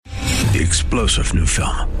The explosive new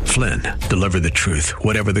film, Flynn, deliver the truth,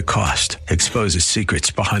 whatever the cost, exposes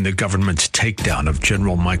secrets behind the government's takedown of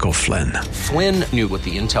General Michael Flynn. Flynn knew what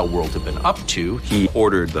the intel world had been up to. He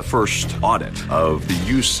ordered the first audit of the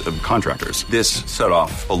use of contractors. This set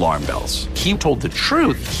off alarm bells. He told the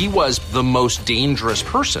truth. He was the most dangerous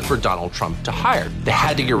person for Donald Trump to hire. They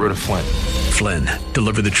had to get rid of Flynn. Flynn,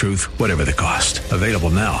 deliver the truth, whatever the cost. Available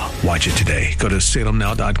now. Watch it today. Go to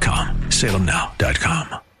salemnow.com.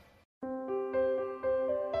 salemnow.com.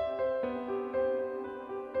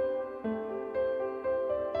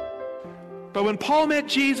 But when Paul met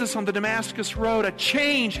Jesus on the Damascus Road, a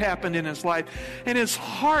change happened in his life, and his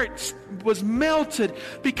heart was melted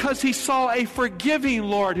because he saw a forgiving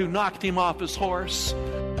Lord who knocked him off his horse.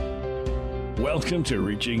 Welcome to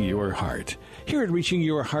Reaching Your Heart. Here at Reaching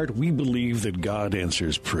Your Heart, we believe that God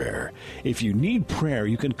answers prayer. If you need prayer,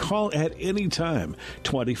 you can call at any time,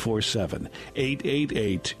 24/7,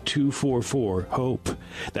 888-244-HOPE.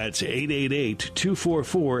 That's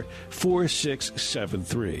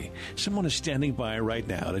 888-244-4673. Someone is standing by right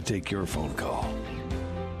now to take your phone call.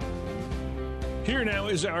 Here now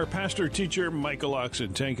is our pastor-teacher, Michael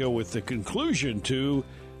Oxentenko, with the conclusion to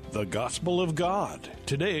The Gospel of God,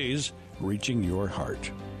 today's Reaching Your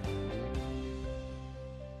Heart.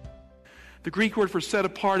 The Greek word for set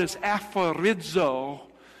apart is aphorizo,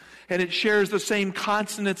 and it shares the same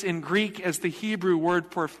consonants in Greek as the Hebrew word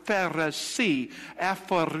for pharisee.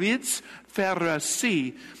 Aphoriz,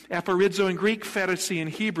 pharisee. Aphorizo in Greek, Pharisee in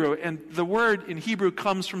Hebrew. And the word in Hebrew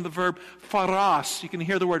comes from the verb pharos. You can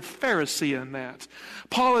hear the word Pharisee in that.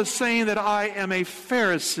 Paul is saying that I am a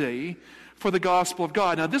Pharisee for the gospel of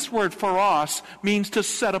God. Now, this word pharos means to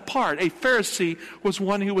set apart. A Pharisee was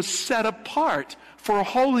one who was set apart for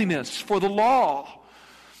holiness, for the law.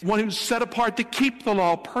 One who's set apart to keep the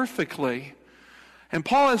law perfectly. And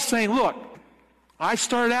Paul is saying, look, I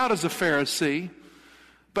started out as a Pharisee,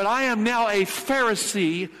 but I am now a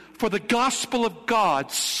Pharisee for the gospel of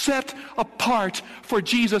God, set apart for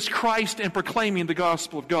Jesus Christ and proclaiming the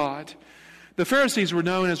gospel of God. The Pharisees were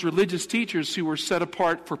known as religious teachers who were set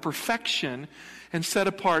apart for perfection and set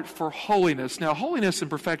apart for holiness. Now, holiness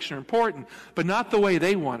and perfection are important, but not the way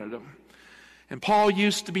they wanted them. And Paul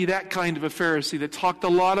used to be that kind of a Pharisee that talked a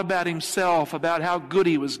lot about himself, about how good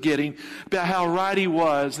he was getting, about how right he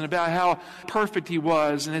was, and about how perfect he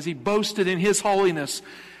was. And as he boasted in his holiness,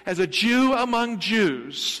 as a Jew among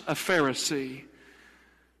Jews, a Pharisee.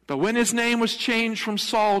 But when his name was changed from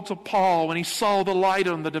Saul to Paul, when he saw the light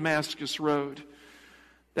on the Damascus Road,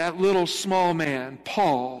 that little small man,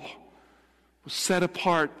 Paul, was set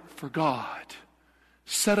apart for God,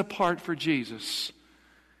 set apart for Jesus.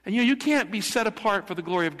 And you can't be set apart for the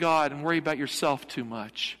glory of God and worry about yourself too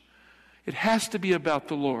much. It has to be about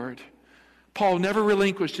the Lord. Paul never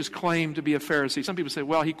relinquished his claim to be a Pharisee. Some people say,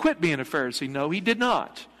 well, he quit being a Pharisee. No, he did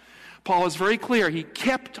not. Paul is very clear. He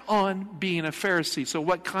kept on being a Pharisee. So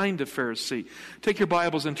what kind of Pharisee? Take your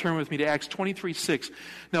Bibles and turn with me to Acts 23:6.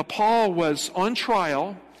 Now, Paul was on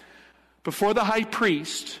trial before the high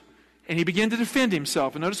priest, and he began to defend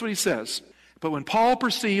himself. And notice what he says. But when Paul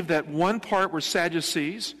perceived that one part were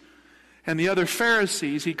Sadducees and the other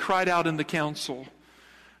Pharisees, he cried out in the council,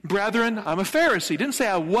 Brethren, I'm a Pharisee. He didn't say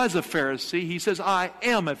I was a Pharisee. He says I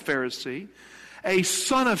am a Pharisee, a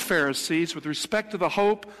son of Pharisees. With respect to the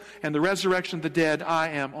hope and the resurrection of the dead, I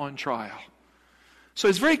am on trial. So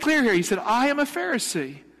it's very clear here. He said, I am a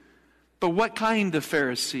Pharisee. But what kind of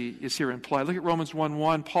Pharisee is here implied? Look at Romans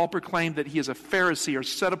 1:1. Paul proclaimed that he is a Pharisee or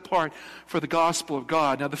set apart for the gospel of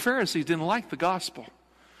God. Now, the Pharisees didn't like the gospel.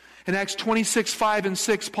 In Acts 26:5 and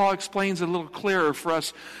 6, Paul explains it a little clearer for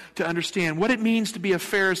us to understand what it means to be a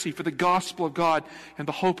Pharisee for the gospel of God and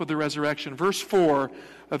the hope of the resurrection. Verse 4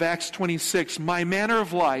 of Acts 26, my manner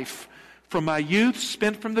of life from my youth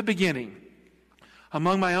spent from the beginning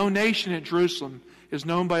among my own nation at Jerusalem is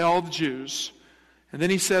known by all the Jews. And then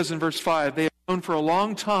he says in verse 5, they have known for a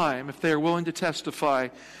long time, if they are willing to testify,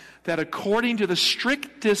 that according to the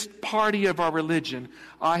strictest party of our religion,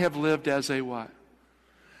 I have lived as a what?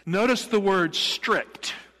 Notice the word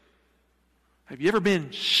strict. Have you ever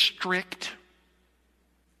been strict?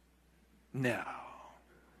 No.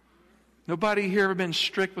 Nobody here ever been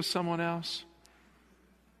strict with someone else?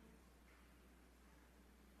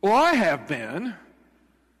 Well, I have been.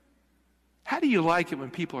 How do you like it when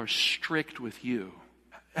people are strict with you?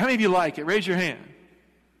 How many of you like it? Raise your hand.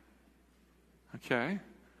 Okay.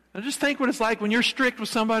 Now just think what it's like when you're strict with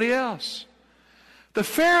somebody else. The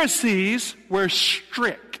Pharisees were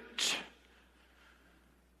strict.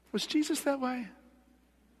 Was Jesus that way?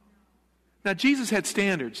 Now Jesus had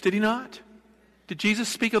standards, did he not? Did Jesus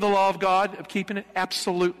speak of the law of God, of keeping it?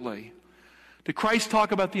 Absolutely. Did Christ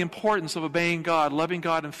talk about the importance of obeying God, loving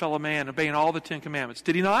God and fellow man, obeying all the 10 commandments?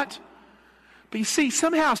 Did he not? But you see,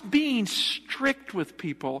 somehow being strict with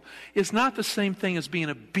people is not the same thing as being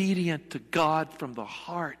obedient to God from the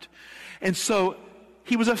heart. And so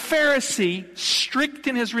he was a Pharisee, strict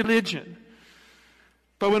in his religion.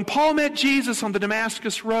 But when Paul met Jesus on the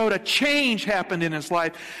Damascus Road, a change happened in his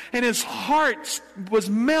life. And his heart was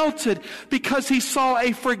melted because he saw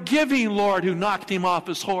a forgiving Lord who knocked him off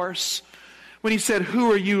his horse. When he said,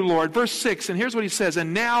 "Who are you, Lord?" Verse 6, and here's what he says,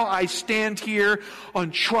 "And now I stand here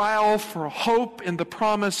on trial for hope in the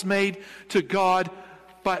promise made to God,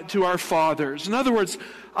 but to our fathers." In other words,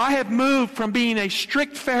 I have moved from being a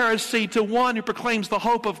strict Pharisee to one who proclaims the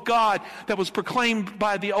hope of God that was proclaimed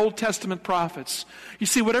by the Old Testament prophets. You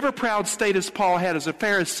see, whatever proud status Paul had as a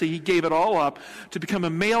Pharisee, he gave it all up to become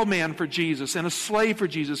a mailman for Jesus and a slave for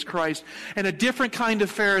Jesus Christ, and a different kind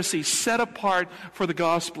of Pharisee set apart for the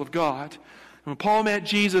gospel of God. When Paul met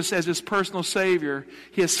Jesus as his personal Savior,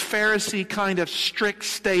 his Pharisee kind of strict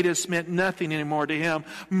status meant nothing anymore to him.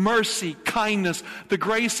 Mercy, kindness, the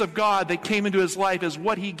grace of God that came into his life is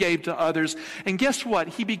what he gave to others. And guess what?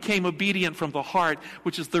 He became obedient from the heart,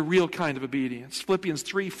 which is the real kind of obedience. Philippians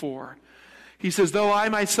 3:4. He says, "Though I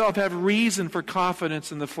myself have reason for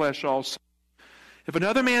confidence in the flesh also. If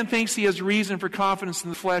another man thinks he has reason for confidence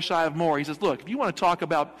in the flesh, I have more." He says, look, if you want to talk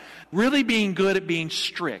about really being good at being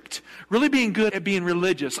strict, really being good at being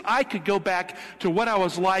religious, I could go back to what I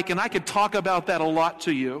was like and I could talk about that a lot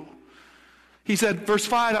to you. He said, verse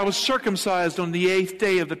 5, "I was circumcised on the 8th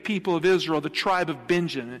day of the people of Israel, the tribe of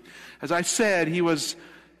Benjamin." As I said, he was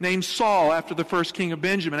named Saul after the first king of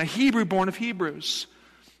Benjamin, a Hebrew born of Hebrews.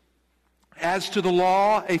 "As to the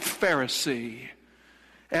law, a Pharisee.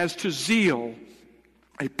 As to zeal,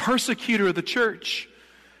 a persecutor of the church.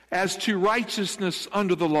 As to righteousness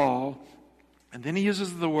under the law." And then he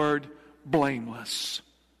uses the word blameless.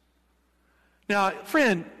 Now,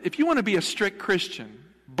 friend, if you want to be a strict Christian,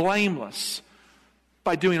 blameless,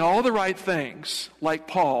 by doing all the right things, like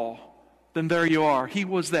Paul, then there you are. He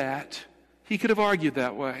was that. He could have argued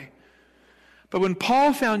that way. But when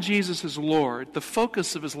Paul found Jesus as Lord, the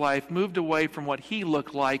focus of his life moved away from what he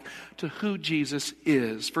looked like to who Jesus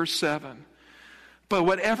is. Verse 7. "But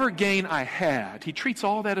whatever gain I had," he treats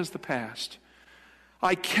all that as the past,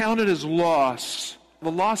 "I counted as loss." The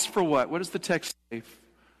loss for what? What does the text say?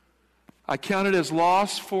 "I counted as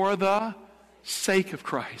loss for the sake of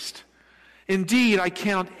Christ. Indeed, I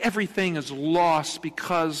count everything as loss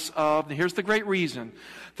because of," and here's the great reason,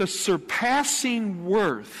 "the surpassing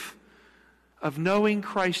worth of knowing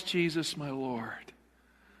Christ Jesus my Lord."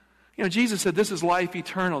 You know, Jesus said, "This is life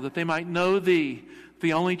eternal, that they might know thee,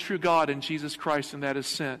 the only true God, and Jesus Christ, and that is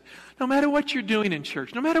sent." No matter what you're doing in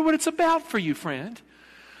church, no matter what it's about for you, friend,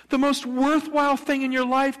 the most worthwhile thing in your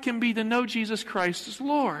life can be to know Jesus Christ as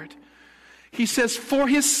Lord. He says, "For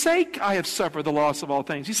his sake I have suffered the loss of all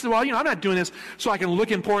things." He said, "Well, I'm not doing this so I can look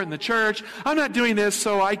important in the church. I'm not doing this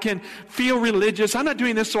so I can feel religious. I'm not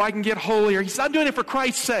doing this so I can get holier." He said, "I'm doing it for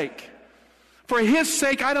Christ's sake. For his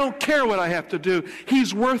sake, I don't care what I have to do.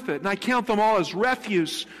 He's worth it. And I count them all as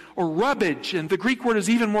refuse or rubbish." And the Greek word is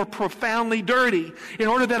even more profoundly dirty. "In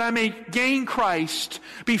order that I may gain Christ,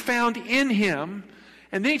 be found in him."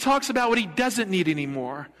 And then he talks about what he doesn't need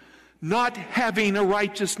anymore. "Not having a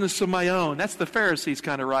righteousness of my own." That's the Pharisees'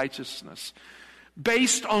 kind of righteousness.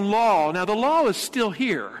 "Based on law." Now the law is still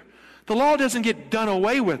here. The law doesn't get done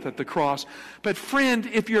away with at the cross. But friend,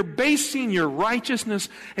 if you're basing your righteousness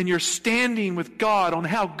and your standing with God on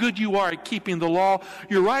how good you are at keeping the law,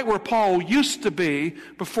 you're right where Paul used to be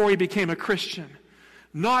before he became a Christian.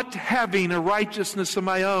 "Not having a righteousness of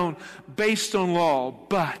my own based on law,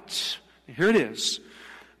 but," here it is,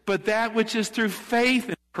 "but that which is through faith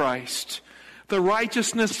in Christ, the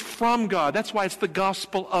righteousness from God." That's why it's the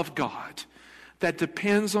gospel of God that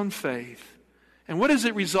depends on faith. And what does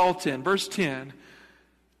it result in? Verse 10,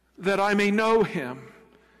 "that I may know him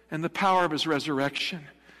and the power of his resurrection,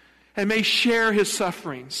 and may share his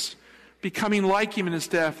sufferings, becoming like him in his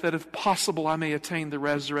death, that if possible I may attain the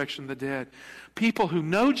resurrection of the dead." People who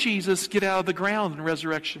know Jesus get out of the ground in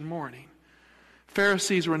resurrection morning.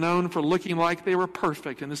 Pharisees were known for looking like they were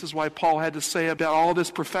perfect, and this is why Paul had to say about all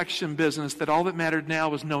this perfection business that all that mattered now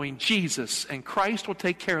was knowing Jesus, and Christ will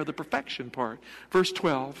take care of the perfection part. Verse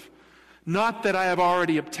 12, "Not that I have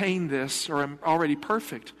already obtained this or am already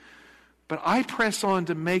perfect, but I press on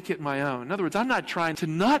to make it my own." In other words, I'm not trying to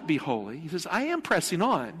not be holy. He says, I am pressing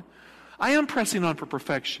on. I am pressing on for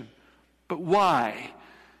perfection. But why?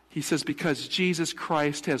 He says, because Jesus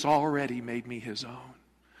Christ has already made me his own.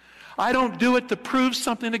 I don't do it to prove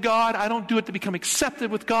something to God. I don't do it to become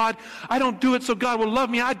accepted with God. I don't do it so God will love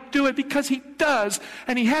me. I do it because He does,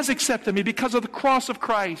 and He has accepted me because of the cross of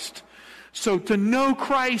Christ. So to know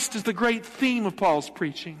Christ is the great theme of Paul's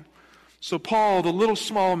preaching. So Paul, the little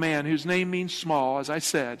small man whose name means small, as I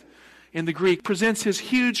said, in the Greek, presents his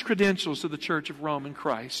huge credentials to the church of Rome in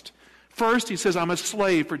Christ. First, he says, I'm a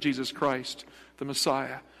slave for Jesus Christ, the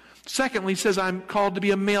Messiah. Secondly, he says, I'm called to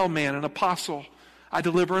be a mailman, an apostle. I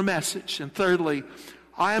deliver a message. And thirdly,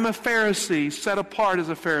 I am a Pharisee, set apart as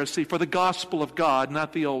a Pharisee for the gospel of God,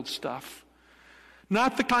 not the old stuff.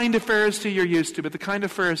 Not the kind of Pharisee you're used to, but the kind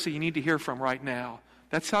of Pharisee you need to hear from right now.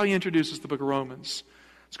 That's how he introduces the book of Romans.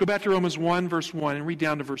 Let's go back to Romans 1, verse 1, and read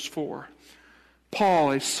down to verse 4.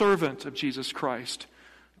 Paul, a servant of Jesus Christ,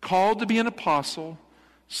 called to be an apostle,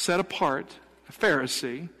 set apart, a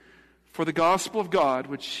Pharisee, for the gospel of God,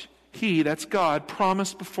 which He, that's God,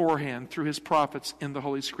 promised beforehand through His prophets in the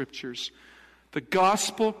Holy Scriptures. The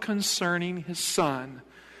gospel concerning His Son,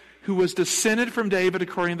 who was descended from David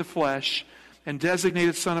according to the flesh, and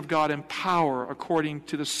designated Son of God in power according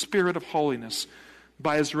to the Spirit of holiness,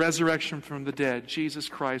 by His resurrection from the dead, Jesus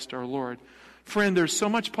Christ our Lord. Friend, there's so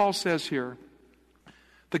much Paul says here.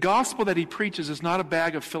 The gospel that he preaches is not a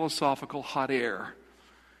bag of philosophical hot air.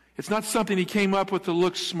 It's not something he came up with to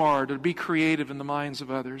look smart or to be creative in the minds of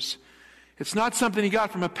others. It's not something he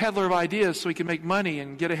got from a peddler of ideas so he could make money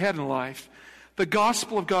and get ahead in life. The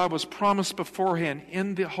gospel of God was promised beforehand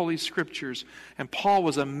in the Holy Scriptures, and Paul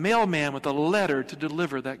was a mailman with a letter to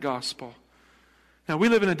deliver that gospel. Now, we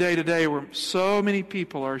live in a day today where so many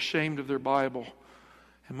people are ashamed of their Bible,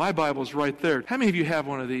 and my Bible is right there. How many of you have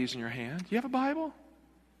one of these in your hand? Do you have a Bible?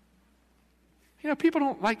 You know, people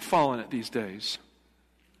don't like following it these days.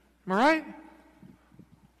 Am I right?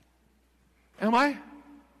 Am I?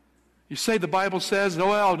 You say the Bible says,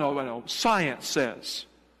 oh, no, science says.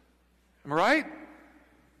 Am I right?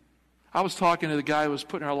 I was talking to the guy who was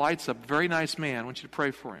putting our lights up, very nice man. I want you to pray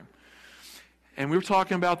for him. And we were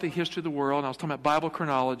talking about the history of the world, and I was talking about Bible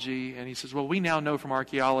chronology, and he says, well, we now know from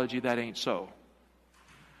archaeology that ain't so.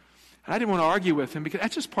 And I didn't want to argue with him because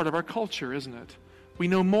that's just part of our culture, isn't it? We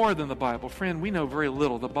know more than the Bible. Friend, we know very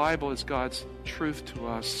little. The Bible is God's truth to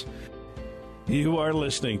us. You are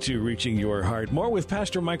listening to Reaching Your Heart. More with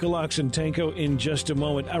Pastor Michael Oxentenko in just a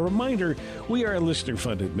moment. A reminder, we are a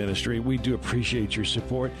listener-funded ministry. We do appreciate your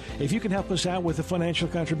support. If you can help us out with a financial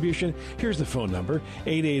contribution, here's the phone number,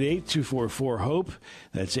 888-244-HOPE.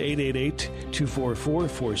 That's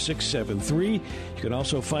 888-244-4673. You can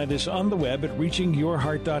also find us on the web at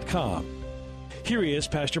reachingyourheart.com. Here he is,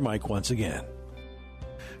 Pastor Mike, once again.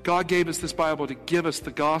 God gave us this Bible to give us the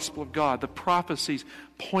gospel of God. The prophecies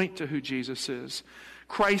point to who Jesus is.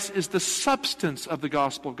 Christ is the substance of the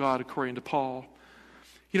gospel of God, according to Paul.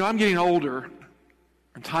 You know, I'm getting older,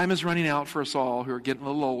 and time is running out for us all who are getting a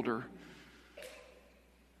little older.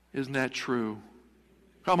 Isn't that true?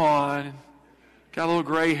 Come on. Got a little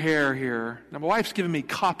gray hair here. Now, my wife's giving me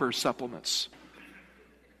copper supplements.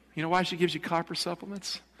 You know why she gives you copper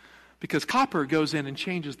supplements? Because copper goes in and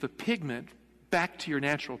changes the pigment back to your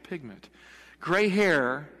natural pigment. Gray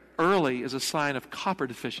hair early is a sign of copper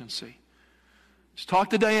deficiency. Just talk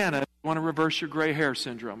to Diana if you want to reverse your gray hair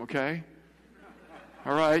syndrome, okay?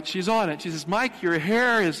 All right, she's on it. She says, Mike, your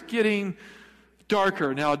hair is getting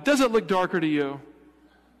darker. Now, does it look darker to you?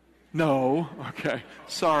 No. Okay.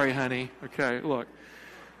 Sorry, honey. Okay, look.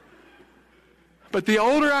 But the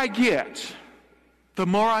older I get, the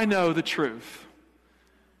more I know the truth.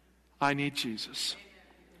 I need Jesus.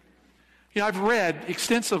 You know, I've read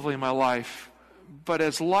extensively in my life, but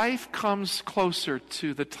as life comes closer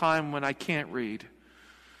to the time when I can't read,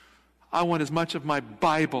 I want as much of my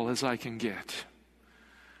Bible as I can get.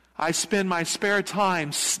 I spend my spare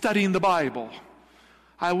time studying the Bible.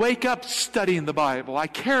 I wake up studying the Bible. I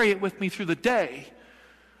carry it with me through the day.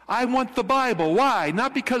 I want the Bible. Why?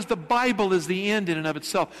 Not because the Bible is the end in and of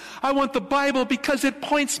itself. I want the Bible because it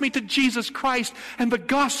points me to Jesus Christ and the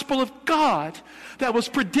gospel of God that was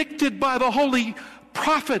predicted by the holy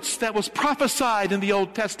prophets, that was prophesied in the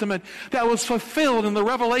Old Testament, that was fulfilled in the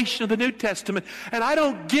revelation of the New Testament. And I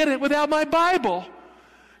don't get it without my Bible.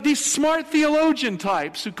 These smart theologian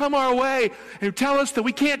types who come our way and who tell us that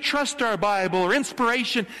we can't trust our Bible or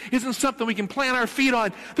inspiration isn't something we can plant our feet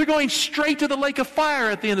on, they're going straight to the lake of fire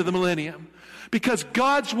at the end of the millennium. Because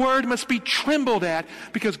God's word must be trembled at,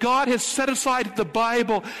 because God has set aside the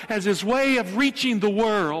Bible as his way of reaching the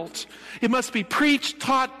world. It must be preached,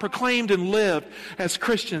 taught, proclaimed, and lived. As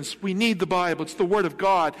Christians, we need the Bible. It's the word of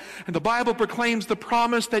God. And the Bible proclaims the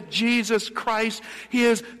promise that Jesus Christ, he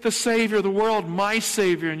is the Savior of the world, my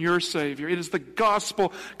Savior and your Savior. It is the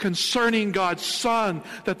gospel concerning God's Son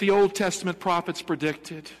that the Old Testament prophets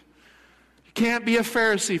predicted. You can't be a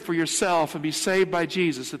Pharisee for yourself and be saved by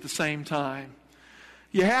Jesus at the same time.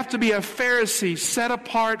 You have to be a Pharisee set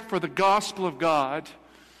apart for the gospel of God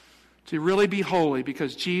to really be holy,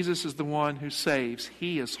 because Jesus is the one who saves.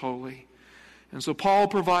 He is holy. And so Paul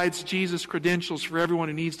provides Jesus' credentials for everyone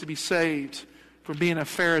who needs to be saved from being a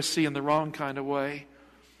Pharisee in the wrong kind of way.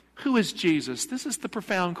 Who is Jesus? This is the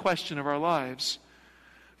profound question of our lives.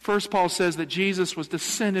 First, Paul says that Jesus was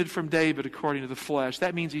descended from David according to the flesh.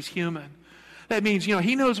 That means he's human. That means,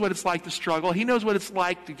 he knows what it's like to struggle. He knows what it's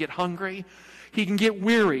like to get hungry. He can get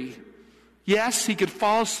weary. Yes, he could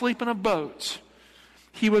fall asleep in a boat.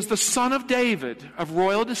 He was the son of David, of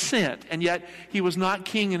royal descent, and yet he was not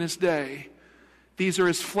king in his day. These are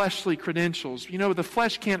his fleshly credentials. The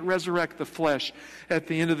flesh can't resurrect the flesh at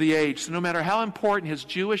the end of the age. So no matter how important his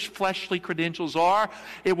Jewish fleshly credentials are,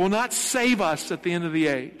 it will not save us at the end of the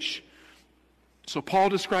age. So Paul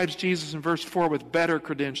describes Jesus in verse 4 with better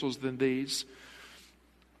credentials than these.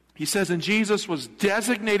 He says, and Jesus was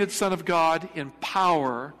designated Son of God in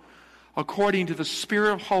power according to the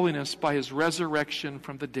Spirit of holiness by his resurrection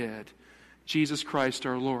from the dead, Jesus Christ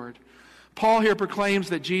our Lord. Paul here proclaims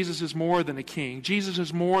that Jesus is more than a king. Jesus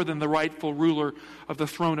is more than the rightful ruler of the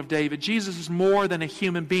throne of David. Jesus is more than a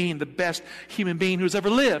human being, the best human being who's ever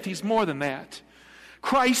lived. He's more than that.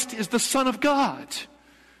 Christ is the Son of God,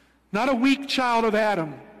 not a weak child of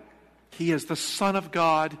Adam. He is the Son of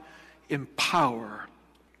God in power.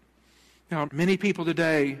 Now, many people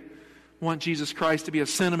today want Jesus Christ to be a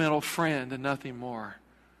sentimental friend and nothing more.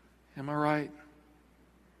 Am I right?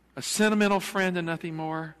 A sentimental friend and nothing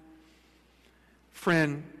more?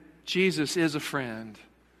 Friend, Jesus is a friend,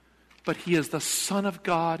 but he is the Son of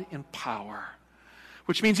God in power,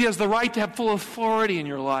 which means he has the right to have full authority in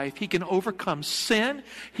your life. He can overcome sin.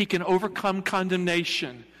 He can overcome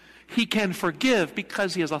condemnation. He can forgive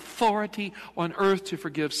because he has authority on earth to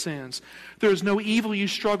forgive sins. There is no evil you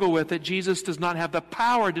struggle with that Jesus does not have the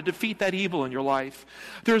power to defeat that evil in your life.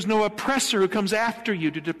 There is no oppressor who comes after you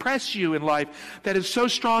to depress you in life that is so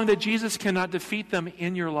strong that Jesus cannot defeat them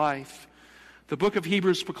in your life. The book of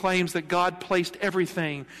Hebrews proclaims that God placed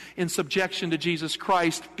everything in subjection to Jesus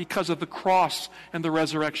Christ because of the cross and the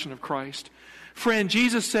resurrection of Christ. Friend,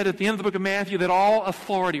 Jesus said at the end of the book of Matthew that all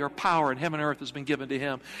authority or power in heaven and earth has been given to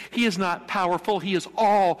him. He is not powerful. He is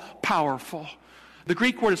all powerful. The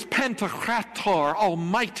Greek word is pentakrator,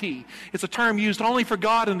 almighty. It's a term used only for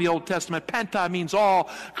God in the Old Testament. Penta means all.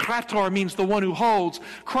 Krator means the one who holds.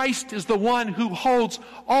 Christ is the one who holds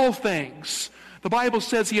all things. The Bible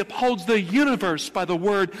says he upholds the universe by the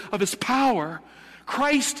word of his power.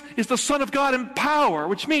 Christ is the Son of God in power,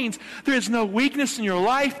 which means there is no weakness in your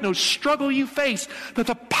life, no struggle you face, that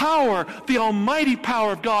the power, the almighty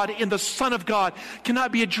power of God in the Son of God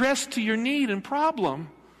cannot be addressed to your need and problem.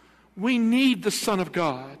 We need the Son of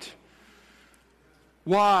God.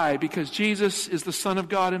 Why? Because Jesus is the Son of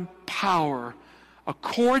God in power,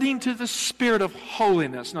 according to the Spirit of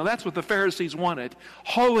holiness. Now that's what the Pharisees wanted,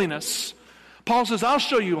 holiness. Paul says, I'll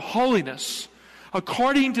show you holiness.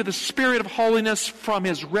 According to the Spirit of holiness from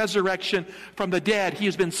his resurrection from the dead. He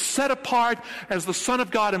has been set apart as the Son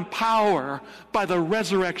of God in power by the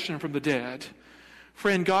resurrection from the dead.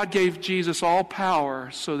 Friend, God gave Jesus all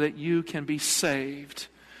power so that you can be saved.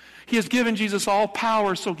 He has given Jesus all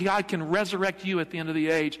power so God can resurrect you at the end of the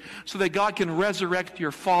age, so that God can resurrect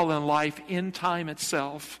your fallen life in time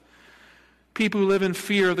itself. People who live in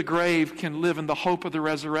fear of the grave can live in the hope of the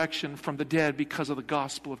resurrection from the dead because of the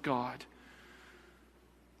gospel of God.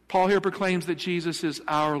 Paul here proclaims that Jesus is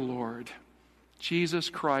our Lord. Jesus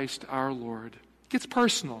Christ, our Lord. It gets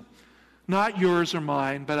personal. Not yours or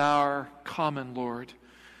mine, but our common Lord.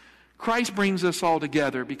 Christ brings us all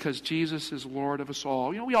together because Jesus is Lord of us all.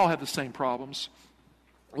 We all have the same problems.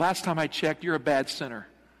 Last time I checked, you're a bad sinner.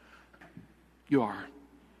 You are.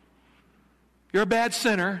 You're a bad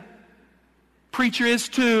sinner. Preacher is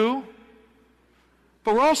too.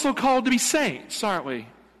 But we're also called to be saints, aren't we?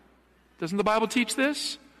 Doesn't the Bible teach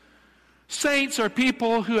this? Saints are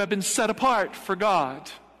people who have been set apart for God,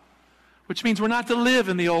 which means we're not to live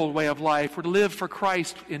in the old way of life. We're to live for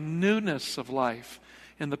Christ in newness of life,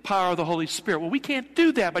 in the power of the Holy Spirit. Well, we can't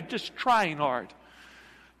do that by just trying hard.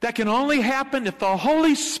 That can only happen if the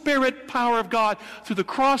Holy Spirit power of God through the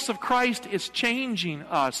cross of Christ is changing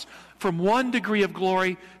us from one degree of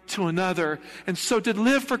glory to another. And so to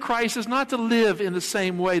live for Christ is not to live in the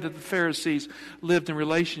same way that the Pharisees lived in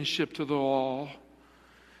relationship to the law.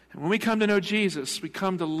 And when we come to know Jesus, we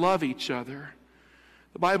come to love each other.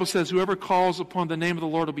 The Bible says, whoever calls upon the name of the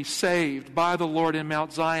Lord will be saved by the Lord in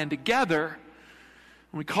Mount Zion. Together,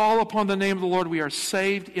 when we call upon the name of the Lord, we are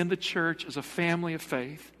saved in the church as a family of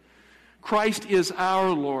faith. Christ is our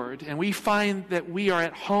Lord, and we find that we are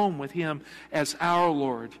at home with Him as our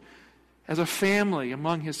Lord, as a family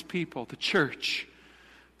among His people, the church.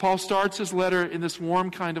 Paul starts his letter in this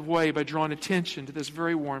warm kind of way by drawing attention to this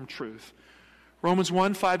very warm truth. Romans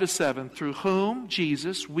 1, 5-7, through whom,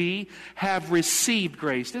 Jesus, we have received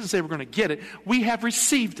grace. It doesn't say we're going to get it. We have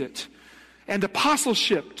received it. And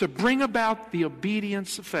apostleship to bring about the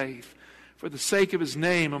obedience of faith for the sake of His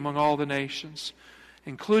name among all the nations,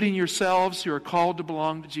 including yourselves who are called to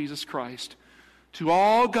belong to Jesus Christ. To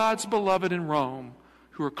all God's beloved in Rome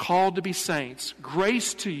who are called to be saints,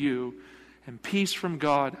 grace to you and peace from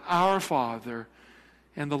God, our Father,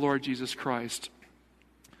 and the Lord Jesus Christ.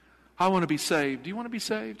 I want to be saved. Do you want to be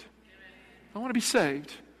saved? I want to be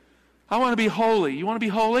saved. I want to be holy. You want to be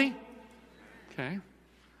holy? Okay.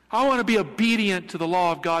 I want to be obedient to the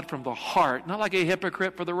law of God from the heart, not like a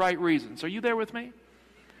hypocrite for the right reasons. Are you there with me?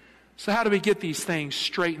 So how do we get these things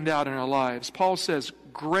straightened out in our lives? Paul says,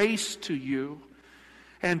 grace to you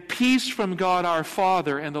and peace from God our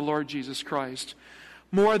Father and the Lord Jesus Christ.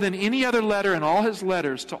 More than any other letter in all his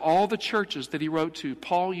letters to all the churches that he wrote to,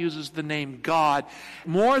 Paul uses the name God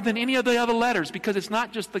more than any of the other letters, because it's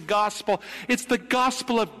not just the gospel, it's the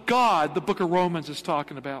gospel of God the book of Romans is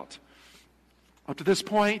talking about. Up to this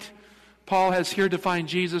point, Paul has here defined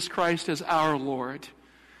Jesus Christ as our Lord.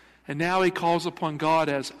 And now he calls upon God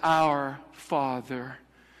as our Father.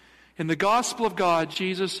 In the gospel of God,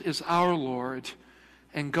 Jesus is our Lord,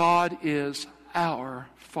 and God is our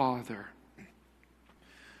Father.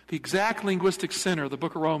 The exact linguistic center of the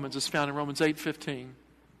book of Romans is found in Romans 8:15.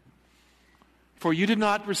 For you did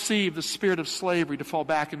not receive the spirit of slavery to fall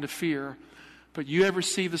back into fear, but you have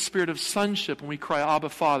received the spirit of sonship when we cry, Abba,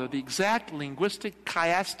 Father. The exact linguistic,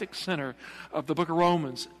 chiastic center of the book of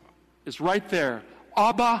Romans is right there.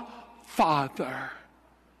 Abba, Father.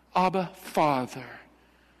 Abba, Father.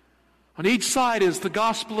 On each side is the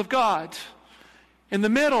gospel of God. In the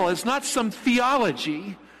middle is not some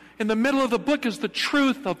theology. In the middle of the book is the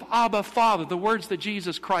truth of Abba, Father, the words that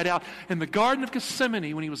Jesus cried out in the Garden of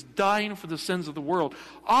Gethsemane when he was dying for the sins of the world.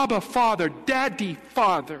 Abba, Father, Daddy,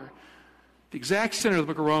 Father. The exact center of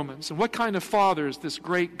the book of Romans. And what kind of Father is this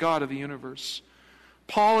great God of the universe?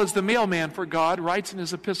 Paul, as the mailman for God, writes in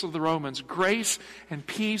his epistle to the Romans, grace and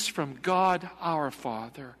peace from God our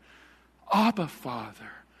Father. Abba,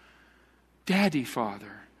 Father. Daddy,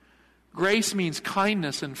 Father. Grace means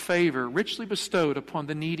kindness and favor richly bestowed upon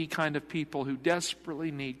the needy kind of people who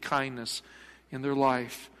desperately need kindness in their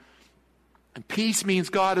life. And peace means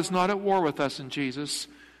God is not at war with us in Jesus,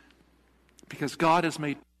 because God has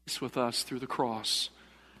made peace with us through the cross.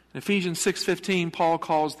 In Ephesians 6:15, Paul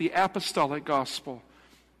calls the apostolic gospel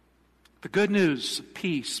the good news of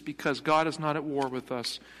peace, because God is not at war with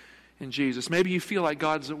us in Jesus. Maybe you feel like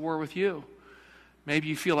God's at war with you. Maybe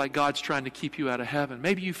you feel like God's trying to keep you out of heaven.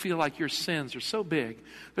 Maybe you feel like your sins are so big,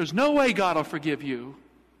 there's no way God will forgive you.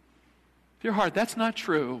 Dear heart, that's not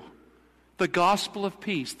true. The gospel of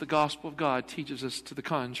peace, the gospel of God, teaches us to the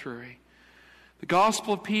contrary. The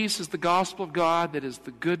gospel of peace is the gospel of God that is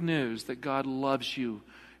the good news that God loves you,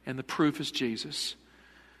 and the proof is Jesus.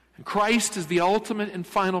 And Christ is the ultimate and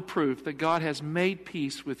final proof that God has made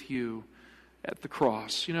peace with you at the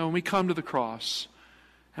cross. You know, when we come to the cross,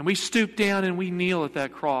 and we stoop down and we kneel at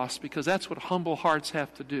that cross, because that's what humble hearts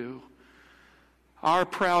have to do. Our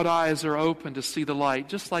proud eyes are open to see the light,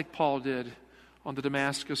 just like Paul did on the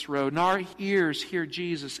Damascus road. And our ears hear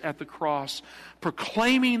Jesus at the cross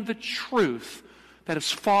proclaiming the truth that is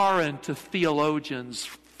foreign to theologians'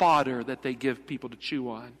 fodder that they give people to chew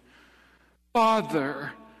on.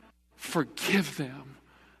 Father, forgive them.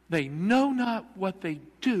 They know not what they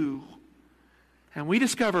do. And we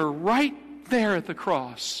discover right there at the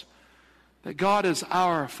cross that God is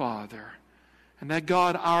our Father, and that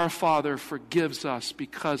God our Father forgives us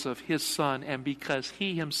because of His Son and because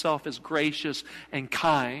He Himself is gracious and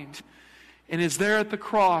kind. And is there at the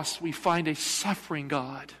cross we find a suffering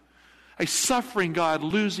God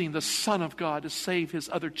losing the Son of God to save His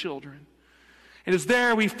other children. And is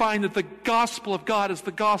there we find that the gospel of God is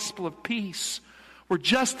the gospel of peace, where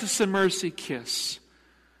justice and mercy kiss.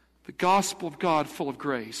 The gospel of God full of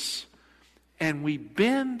grace. And we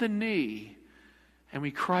bend the knee and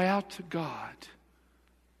we cry out to God,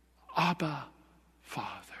 Abba,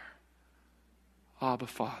 Father. Abba,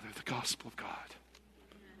 Father, the gospel of God.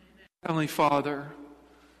 Heavenly Father,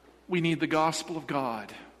 we need the gospel of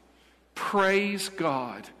God. Praise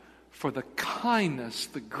God for the kindness,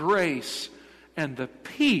 the grace, and the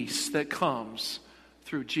peace that comes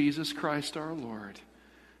through Jesus Christ our Lord.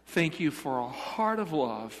 Thank you for a heart of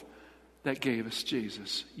love that gave us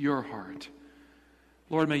Jesus, your heart.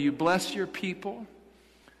 Lord, may you bless your people.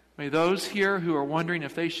 May those here who are wondering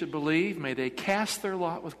if they should believe, may they cast their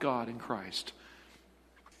lot with God in Christ.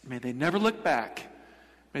 May they never look back.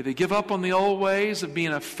 May they give up on the old ways of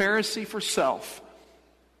being a Pharisee for self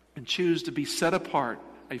and choose to be set apart,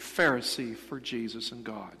 a Pharisee for Jesus and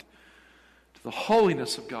God, to the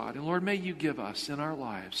holiness of God. And Lord, may you give us in our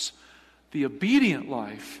lives the obedient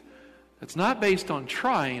life that's not based on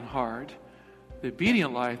trying hard, the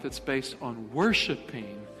obedient life that's based on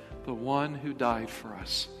worshiping the one who died for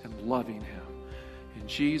us and loving him. In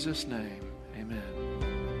Jesus' name, amen.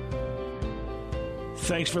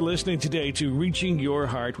 Thanks for listening today to Reaching Your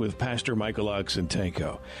Heart with Pastor Michael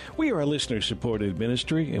Oxentenko. We are a listener-supported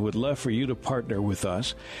ministry and would love for you to partner with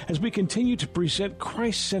us as we continue to present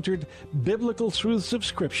Christ-centered biblical truths of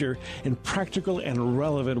Scripture in practical and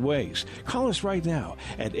relevant ways. Call us right now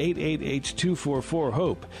at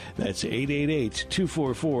 888-244-HOPE. That's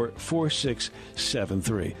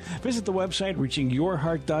 888-244-4673. Visit the website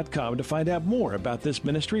reachingyourheart.com to find out more about this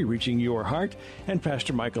ministry, Reaching Your Heart, and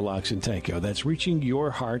Pastor Michael Oxentenko. That's reachingyourheart.com.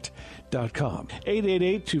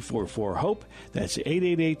 888-244-HOPE. That's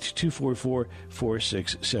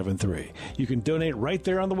 888-244-4673. You can donate right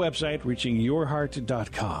there on the website,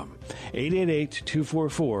 reachingyourheart.com.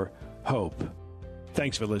 888-244-HOPE.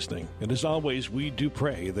 Thanks for listening. And as always, we do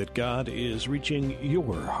pray that God is reaching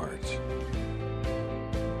your heart.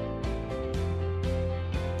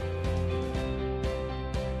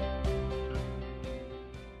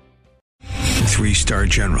 3-star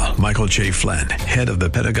General Michael J. Flynn, head of the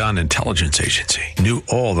Pentagon Intelligence Agency, knew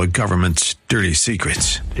all the government's dirty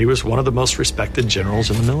secrets. He was one of the most respected generals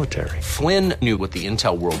in the military. Flynn knew what the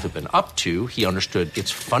intel world had been up to. He understood its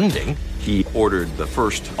funding. He ordered the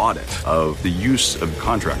first audit of the use of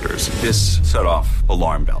contractors. This set off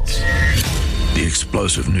alarm bells. The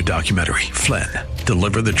explosive new documentary, Flynn,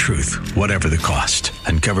 Deliver the Truth, Whatever the Cost,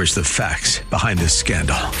 uncovers the facts behind this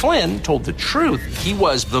scandal. Flynn told the truth. He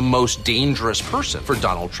was the most dangerous person for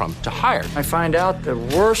Donald Trump to hire. I find out the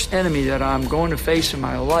worst enemy that I'm going to face in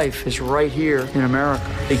my life is right here in America.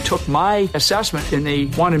 They took my assessment and they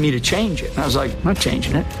wanted me to change it. And I was like, I'm not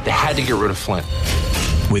changing it. They had to get rid of Flynn.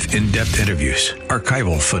 With in-depth interviews,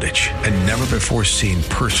 archival footage, and never-before-seen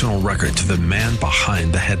personal records of the man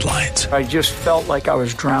behind the headlines. I just felt like I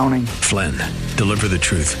was drowning. Flynn, Deliver the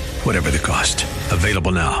Truth, Whatever the Cost.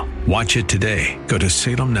 Available now. Watch it today. Go to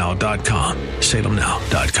salemnow.com.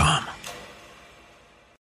 salemnow.com.